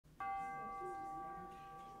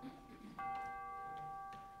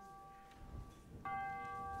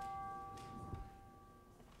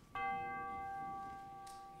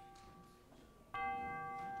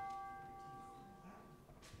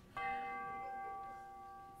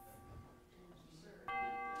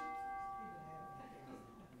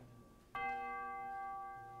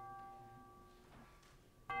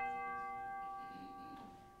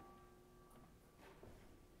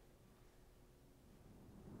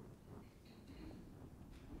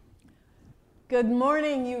Good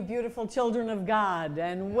morning, you beautiful children of God,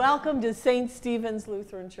 and welcome to St. Stephen's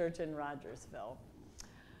Lutheran Church in Rogersville.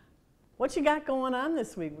 What you got going on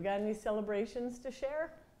this week? We got any celebrations to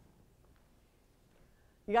share?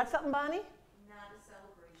 You got something, Bonnie? Not a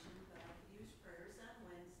celebration, but I could use prayers on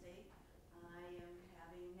Wednesday. I am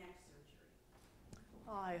having neck surgery.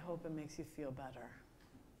 Oh, I hope it makes you feel better.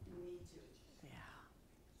 Me too.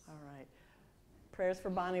 Yeah. All right. Prayers for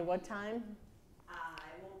Bonnie, what time? I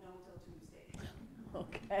won't know till Tuesday.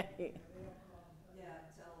 Okay. Yeah,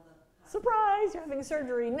 until the... Surprise, you're having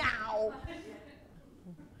surgery now.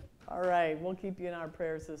 All right, we'll keep you in our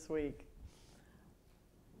prayers this week.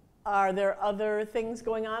 Are there other things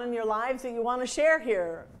going on in your lives that you want to share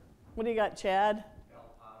here? What do you got, Chad?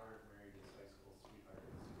 Al Potter married his high school sweetheart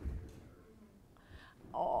this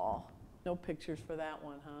week. Oh, no pictures for that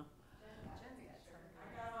one, huh?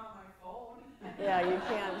 I got it on my phone. Yeah, you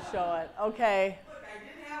can't show it. Okay. Look, I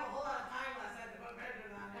didn't have a whole lot of time last night to put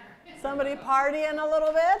pictures on there. Somebody partying a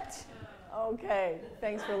little bit? Okay,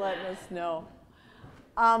 thanks for letting us know.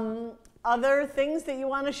 Other things that you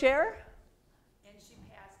want to share? And she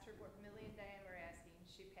passed her, what Millie and Diane were asking,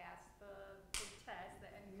 she passed the test, the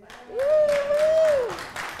NCLEX.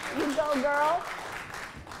 Woo! You go, girl.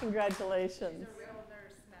 Congratulations. She's a real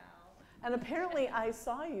nurse now. And apparently I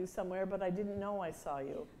saw you somewhere, but I didn't know I saw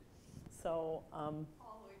you. So, All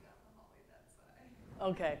the way down the hallway that side.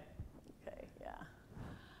 okay. Okay, yeah.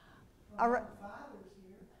 All right.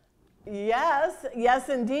 Yes,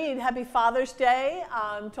 indeed. Happy Father's Day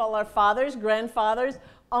to all our fathers, grandfathers,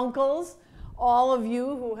 uncles, all of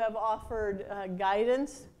you who have offered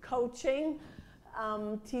guidance, coaching,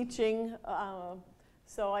 teaching.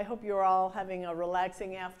 So I hope you're all having a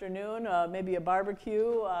relaxing afternoon, maybe a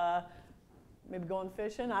barbecue, maybe going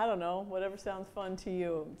fishing. I don't know, whatever sounds fun to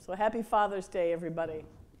you. So happy Father's Day, everybody.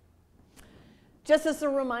 Just as a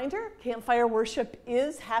reminder, campfire worship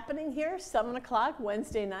is happening here, 7 o'clock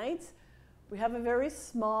Wednesday nights. We have a very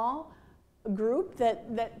small group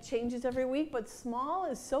that changes every week, but small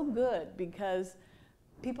is so good because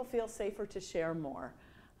people feel safer to share more.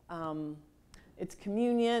 It's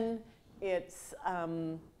communion, it's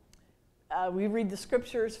we read the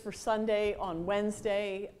scriptures for Sunday on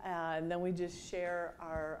Wednesday, and then we just share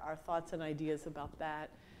our thoughts and ideas about that.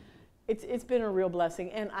 It's been a real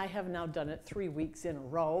blessing, and I have now done it 3 weeks in a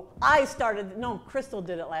row. Crystal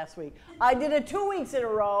did it last week. I did it 2 weeks in a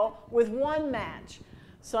row with one match.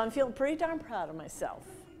 So I'm feeling pretty darn proud of myself.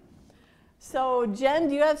 So Jen,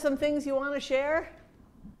 do you have some things you want to share?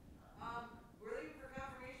 We're leaving for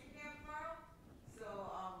confirmation camp tomorrow, so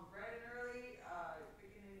bright and early,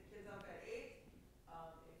 picking the kids up at 8.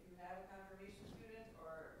 If you have a confirmation student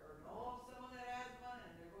or know of someone that has one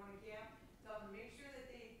and they're going to camp, tell them to make sure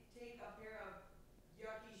that they take a pair of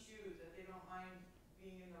yucky shoes if they don't mind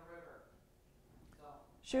being in the river. So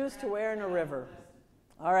Shoes to wear in a river.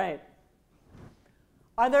 All right.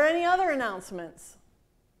 Are there any other announcements?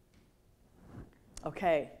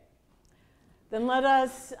 Okay. Then let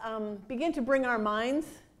us begin to bring our minds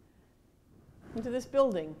into this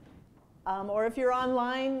building. Or if you're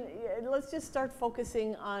online, let's just start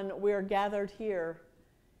focusing on we're gathered here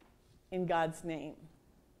in God's name.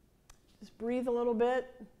 Just breathe a little bit.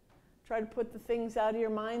 Try to put the things out of your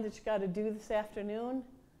mind that you got to do this afternoon.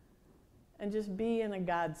 And just be in a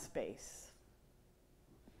God space.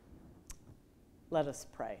 Let us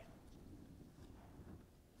pray.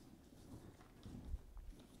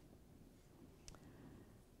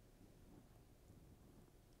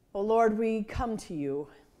 Oh Lord, we come to you,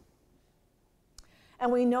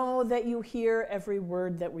 and we know that you hear every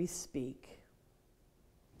word that we speak.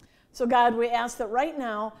 So God, we ask that right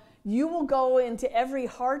now you will go into every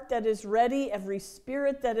heart that is ready, every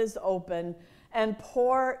spirit that is open, and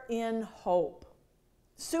pour in hope,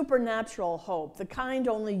 supernatural hope, the kind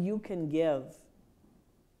only you can give.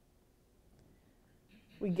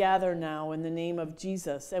 We gather now in the name of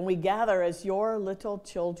Jesus, and we gather as your little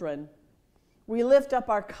children. We lift up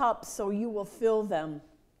our cups so you will fill them.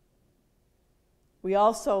 We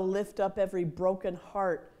also lift up every broken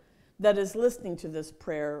heart that is listening to this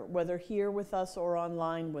prayer, whether here with us or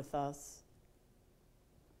online with us.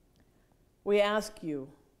 We ask you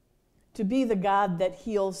to be the God that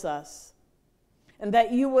heals us, and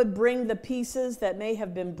that you would bring the pieces that may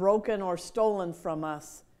have been broken or stolen from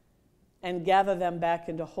us and gather them back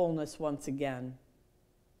into wholeness once again.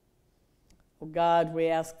 Oh God, we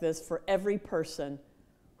ask this for every person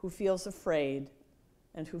who feels afraid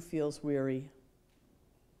and who feels weary.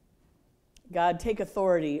 God, take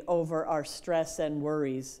authority over our stress and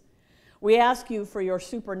worries. We ask you for your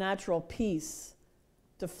supernatural peace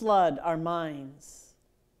to flood our minds.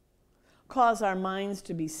 Cause our minds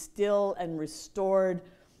to be still and restored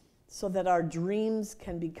so that our dreams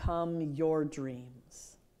can become your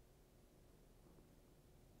dreams.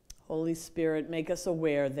 Holy Spirit, make us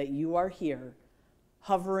aware that you are here,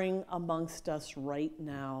 hovering amongst us right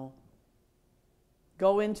now.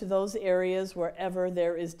 Go into those areas wherever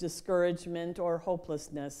there is discouragement or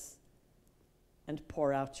hopelessness and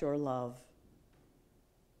pour out your love.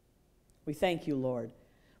 We thank you, Lord,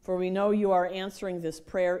 for we know you are answering this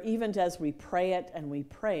prayer even as we pray it, and we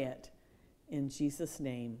pray it in Jesus'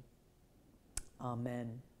 name.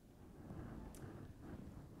 Amen.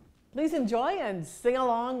 Please enjoy and sing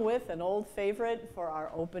along with an old favorite for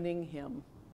our opening hymn.